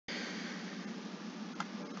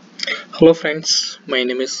Hello friends, my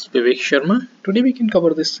name is Vivek Sharma. Today we can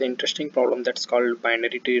cover this interesting problem that's called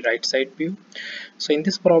binary tree right side view. So in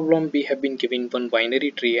this problem we have been given one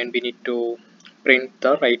binary tree and we need to print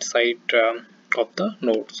the right side of the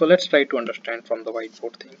node. So let's try to understand from the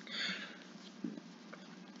whiteboard thing.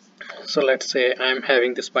 So let's say I'm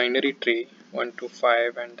having this binary tree 1 2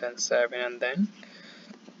 5 and then 7 and then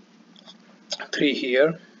 3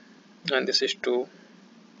 here, and this is 2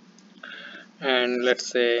 and let's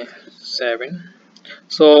say 7.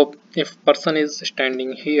 So if person is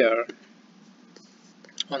standing here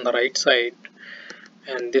on the right side,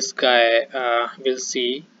 and this guy will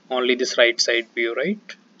see only this right side view,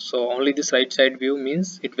 right? So only this right side view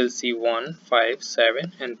means it will see 1 5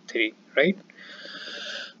 7 and 3, right?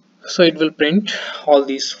 So it will print all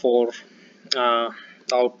these four. The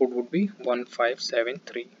output would be 1 5 7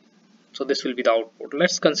 3. So this will be the output.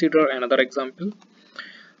 Let's consider another example.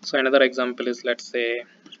 So another example is, let's say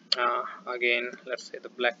again, let's say the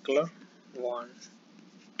black color, 1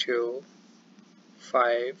 2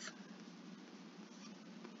 5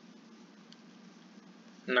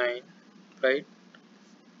 9, right?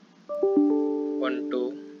 1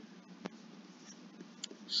 2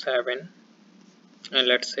 7 and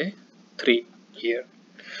let's say 3 here,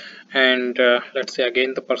 and let's say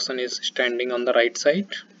again the person is standing on the right side,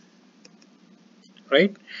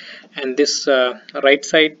 right? And this right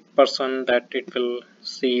side person that it will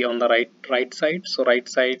see on the right side. So right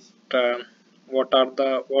side, what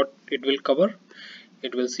it will cover,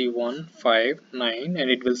 it will see 1 5 9 and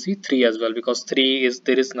it will see 3 as well, because 3 is,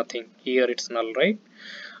 there is nothing here, it's null, right?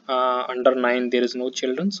 Under 9 there is no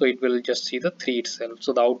children, so it will just see the 3 itself.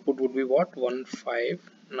 So the output would be what? 1 5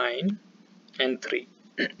 9 and 3.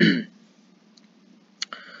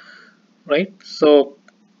 Right? So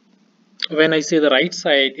when I say the right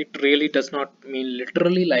side, it really does not mean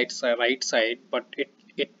literally right side, but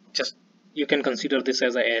it just, you can consider this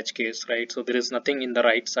as a edge case, right? So there is nothing in the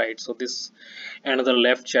right side, so this another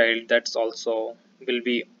left child that's also will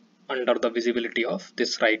be under the visibility of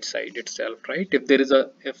this right side itself, right? If there is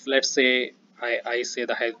a, if let's say I say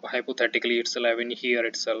the hypothetically it's 11 here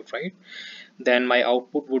itself, right? Then my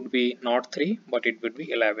output would be not 3 but it would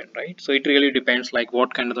be 11, right? So it really depends like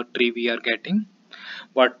what kind of the tree we are getting.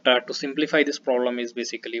 But to simplify this problem is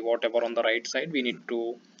basically whatever on the right side, we need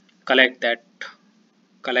to collect that,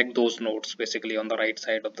 collect those nodes basically on the right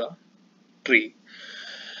side of the tree.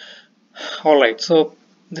 All right, so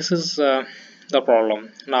this is the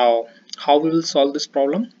problem. Now how we will solve this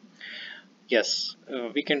problem? Yes,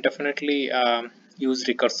 we can definitely use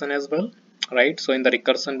recursion as well, right? So in the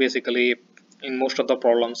recursion, basically in most of the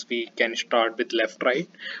problems we can start with left right,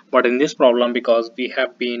 but in this problem, because we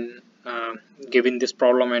have been given this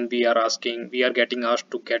problem and we are getting asked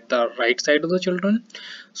to get the right side of the children,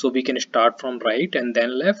 so we can start from right and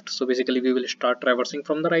then left. So basically we will start traversing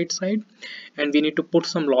from the right side, and we need to put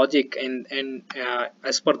some logic in, and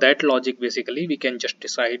as per that logic basically we can just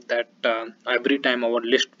decide that every time our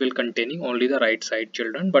list will containing only the right side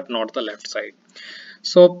children but not the left side.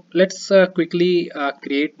 So let's quickly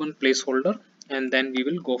create one placeholder, and then we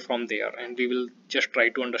will go from there and we will just try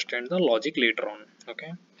to understand the logic later on.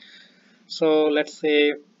 Okay, so let's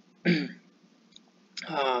say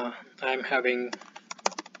I'm having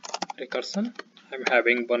recursion. I'm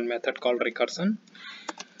having one method called recursion,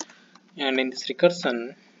 and in this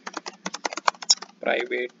recursion,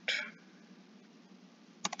 private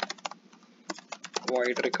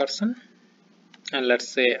void recursion, and let's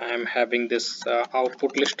say I'm having this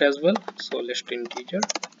output list as well. So list integer,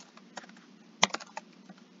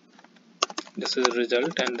 this is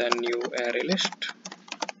result, and then new array list,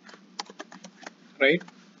 right?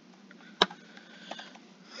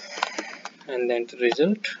 And then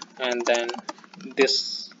result, and then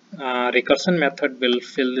this recursion method will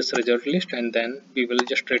fill this result list, and then we will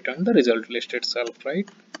just return the result list itself, right?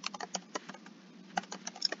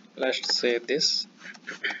 Let's say this.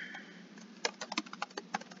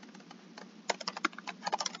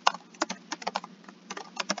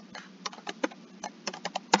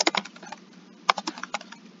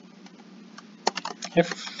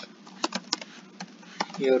 If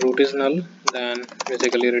your root is null, then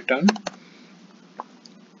basically return,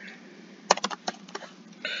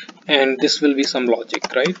 and this will be some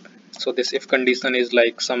logic, right? So this if condition is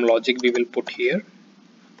like some logic we will put here,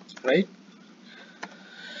 right?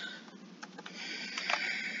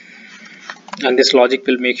 And this logic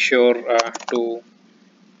will make sure to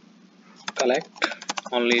collect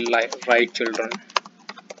only right children.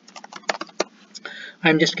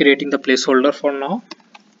 I'm just creating the placeholder for now.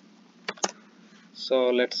 So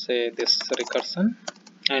let's say this recursion,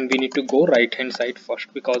 and we need to go right hand side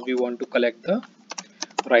first because we want to collect the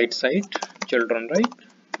right side children, right?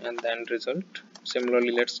 And then result.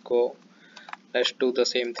 Similarly, let's do the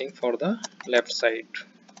same thing for the left side.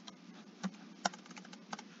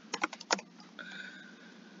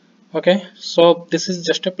 Okay, so this is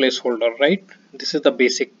just a placeholder, right? This is the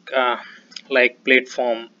basic like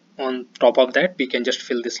platform. On top of that, we can just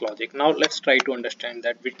fill this logic. Now let's try to understand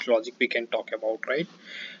that which logic we can talk about, right?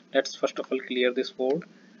 Let's first of all clear this board.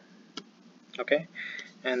 Okay,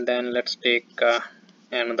 and then let's take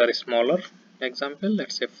another smaller example.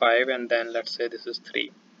 Let's say 5, and then let's say this is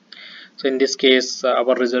 3. So in this case,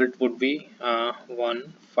 our result would be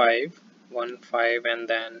 1 5 1 5 and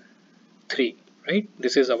then 3, right?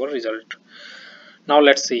 This is our result. Now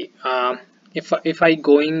let's see, if I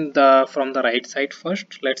going the from the right side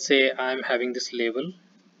first. Let's say I'm having this label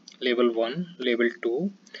 1, label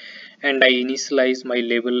 2, and I initialize my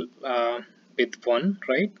label with 1,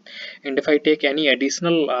 right? And if I take any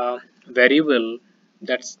additional variable,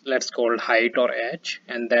 that's let's call height or h,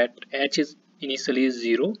 and that h is initially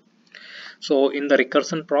 0. So in the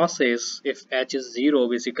recursion process, if h is 0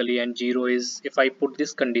 basically, and 0 is, if I put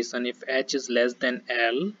this condition, if h is less than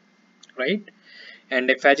l, right? And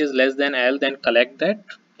if h is less than l, then collect that,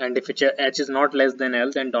 and if h is not less than l,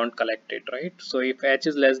 then don't collect it, right? So if h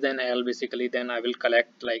is less than l basically, then I will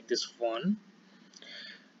collect like this 1,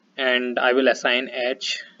 and I will assign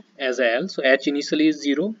h as a l. So h initially is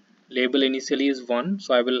 0, label initially is 1,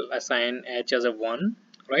 so I will assign h as a 1,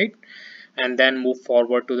 right? And then move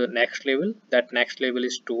forward to the next level. That next level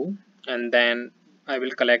is 2, and then I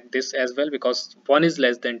will collect this as well, because 1 is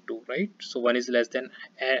less than 2, right? So 1 is less than,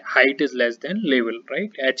 height is less than label, right?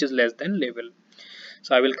 H is less than label.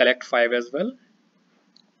 So I will collect 5 as well.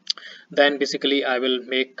 Then basically I will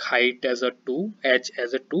make height as a 2, H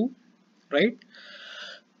as a 2, right?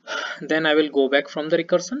 Then I will go back from the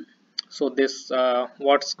recursion. So this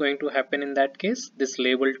what's going to happen in that case, this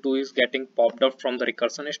label 2 is getting popped up from the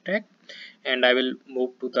recursion stack, and I will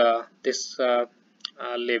move to the this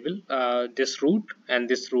label, this root, and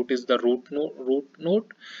this root is the root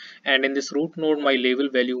node, and in this root node my label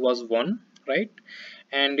value was 1, right?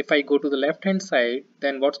 And if I go to the left hand side,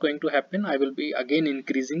 then what's going to happen, I will be again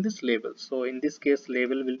increasing this label. So in this case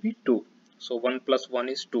label will be 2. So 1 plus 1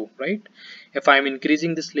 is 2, right? If I'm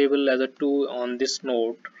increasing this label as a 2 on this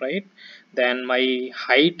node, right, then my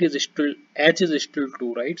height is still, h is still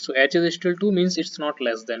 2, right? So h is still 2 means it's not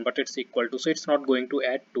less than, but it's equal to, so it's not going to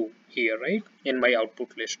add 2 here, right, in my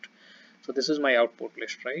output list. So this is my output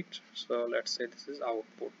list, right? So let's say this is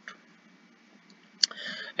output,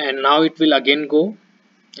 and now it will again go,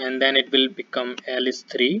 and then it will become L is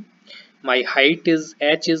 3. My height is,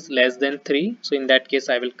 h is less than 3, so in that case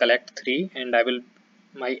I will collect 3, and I will,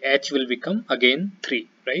 my h will become again 3,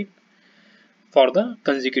 right, for the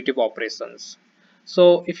consecutive operations.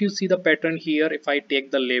 So if you see the pattern here, if I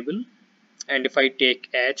take the label and if I take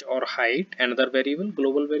h or height, another variable,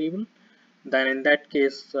 global variable, then in that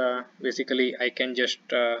case basically I can just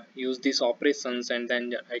use these operations, and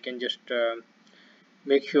then I can just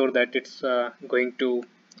make sure that it's going to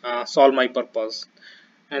solve my purpose.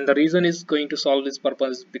 And the reason is going to solve this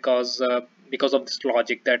purpose because of this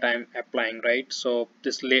logic that I'm applying, right? So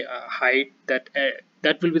this height,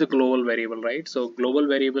 that will be the global variable, right? So global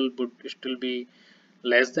variable would still be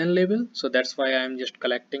less than label, so that's why I'm just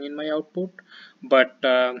collecting in my output. But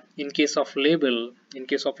in case of label,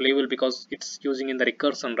 because it's using in the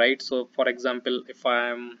recursion, right? So for example, if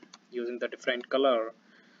I'm using the different color,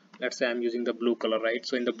 let's say I'm using the blue color, right?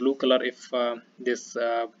 So in the blue color, if this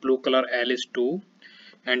blue color L is 2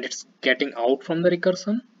 and it's getting out from the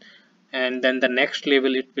recursion, and then the next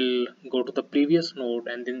label it will go to the previous node,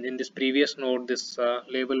 and then in this previous node this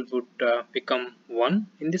label would become 1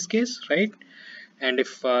 in this case, right? And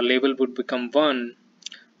if label would become 1,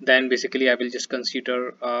 then basically I will just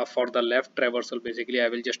consider for the left traversal, basically I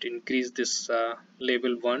will just increase this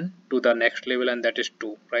label 1 to the next level, and that is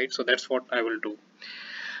 2, right? So that's what I will do.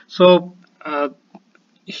 So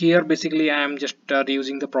here basically I am just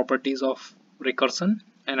reusing the properties of recursion,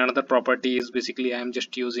 and another property is basically I am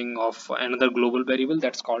just using of another global variable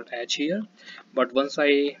that's called h here. But once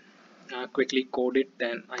I quickly code it,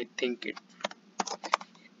 then I think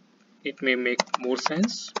it may make more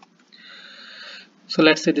sense. So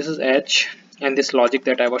let's say this is h, and this logic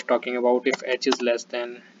that I was talking about, if h is less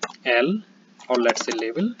than l, or let's say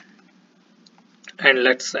label, and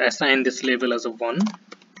let's assign this label as a 1,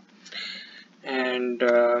 and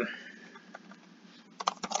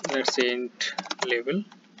let's say int label,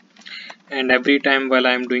 and every time while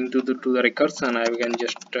I am doing to the recursion, I can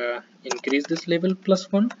just increase this label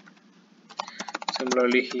plus 1.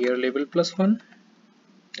 Similarly here label plus 1,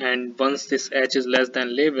 and once this h is less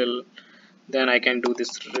than label, then I can do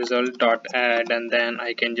this result dot add, and then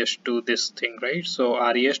I can just do this thing, right? So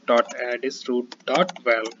res dot add is root dot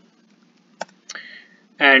val,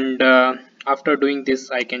 and after doing this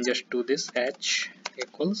I can just do this h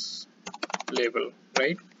equals label,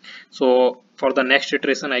 right? So for the next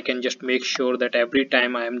iteration I can just make sure that every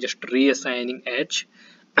time I am just reassigning h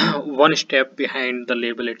one step behind the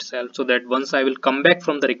label itself, so that once I will come back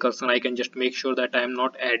from the recursion I can just make sure that I am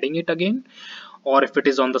not adding it again, or if it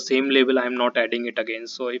is on the same label I am not adding it again.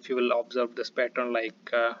 So if you will observe this pattern,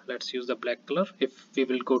 like let's use the black color. If we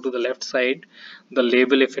will go to the left side, the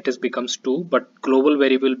label, if it is becomes 2, but global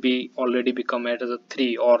variable be already become as a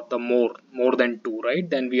 3 or the more than 2, right?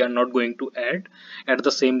 Then we are not going to add at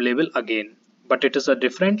the same label again. But it is a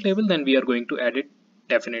different label, then we are going to add it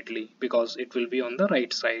definitely, because it will be on the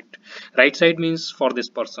right side. Right side means for this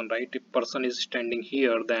person, right? If person is standing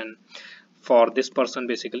here, then for this person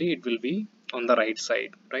basically it will be on the right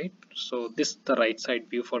side, right? So this the right side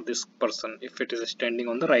view for this person if it is standing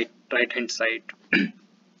on the right hand side.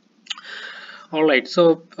 All right,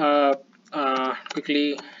 so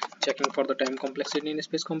quickly checking for the time complexity and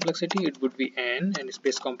space complexity, it would be n, and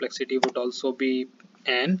space complexity would also be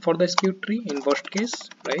n for the skewed tree in worst case,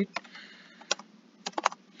 right?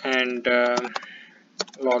 And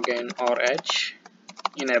log n or h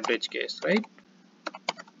in average case, right?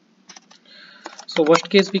 So worst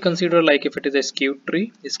case we consider, like if it is a skewed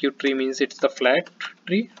tree. A skewed tree means it's the flat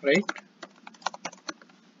tree, right?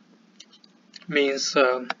 Means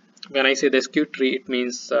when I say the skewed tree, it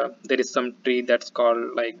means there is some tree that's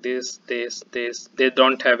called like this. They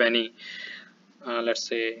don't have any, let's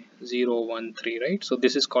say 0, 1, 3, right? So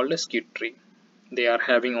this is called a skewed tree. They are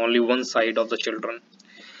having only one side of the children.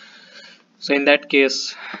 So in that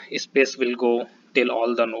case, space will go till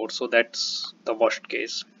all the nodes. So that's the worst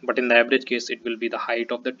case. But in the average case, it will be the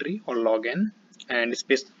height of the tree or log n. And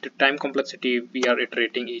space time complexity, we are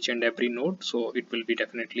iterating each and every node, so it will be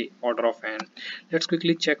definitely order of n. Let's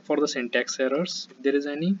quickly check for the syntax errors if there is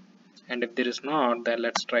any, and if there is not, then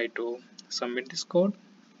let's try to submit this code.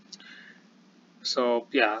 So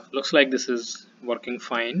yeah, looks like this is working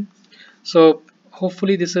fine. So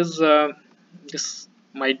hopefully this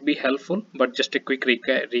might be helpful, but just a quick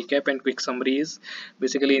recap and quick summary is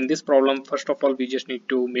basically in this problem, first of all we just need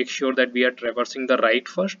to make sure that we are traversing the right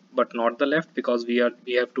first but not the left, because we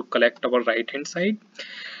have to collect our right hand side.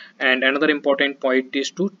 And another important point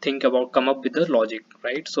is to come up with the logic,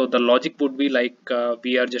 right? So the logic would be like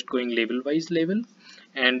we are just going label wise label,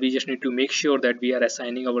 and we just need to make sure that we are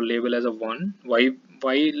assigning our label as a 1. Why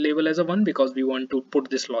label as a 1? Because we want to put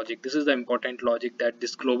this logic. This is the important logic, that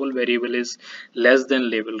this global variable is less than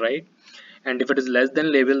label, right? And if it is less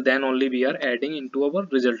than label, then only we are adding into our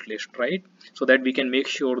result list, right? So that we can make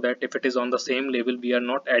sure that if it is on the same label, we are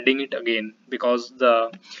not adding it again, because in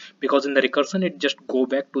the recursion it just go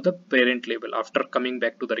back to the parent label after coming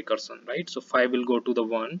back to the recursion, right? So 5 will go to the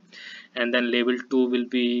 1, and then label 2 will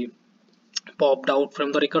be popped out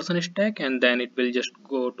from the recursion stack, and then it will just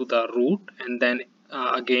go to the root, and then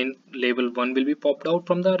again label 1 will be popped out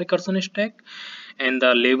from the recursion stack, and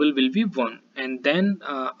the label will be 1, and then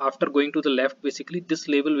after going to the left, basically this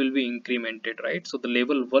label will be incremented, right? So the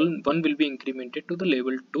label 1 will be incremented to the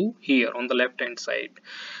label 2 here on the left hand side,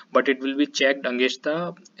 but it will be checked against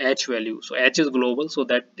the h value. So h is global, so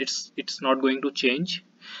that it's not going to change.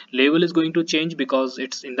 Label is going to change because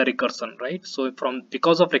it's in the recursion, right? So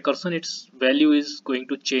because of recursion, its value is going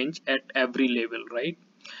to change at every label, right?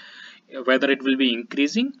 Whether it will be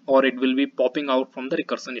increasing or it will be popping out from the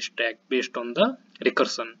recursion stack based on the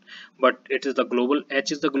recursion. But it is the global,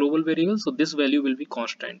 h is the global variable, so this value will be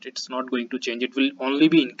constant. It's not going to change. It will only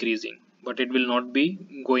be increasing, but it will not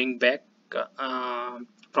be going back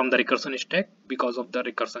from the recursion stack because of the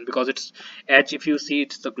recursion, because it's h, if you see,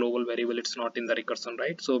 it's the global variable, it's not in the recursion,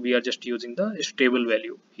 right? So we are just using the stable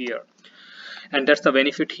value here, and that's the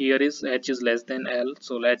benefit here is h is less than l.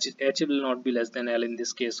 So h will not be less than l in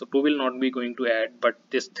this case, so 2 will not be going to add, but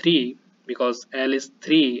this 3, because l is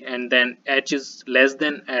 3 and then h is less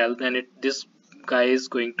than l, then this guy is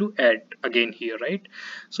going to add again here, right?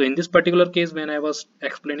 So in this particular case, when I was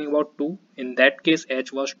explaining about 2, in that case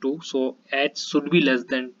h was 2, so h should be less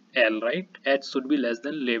than l, right? H should be less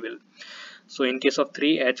than label. So in case of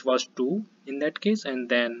 3, h was 2 in that case, and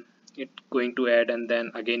then it going to add, and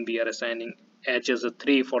then again we are assigning h as a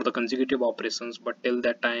 3 for the consecutive operations, but till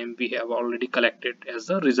that time we have already collected as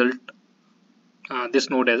a result this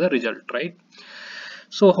node as a result, right?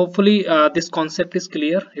 So hopefully this concept is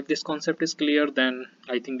clear. If this concept is clear, then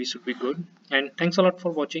I think we should be good. And thanks a lot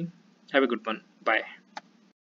for watching. Have a good one. Bye.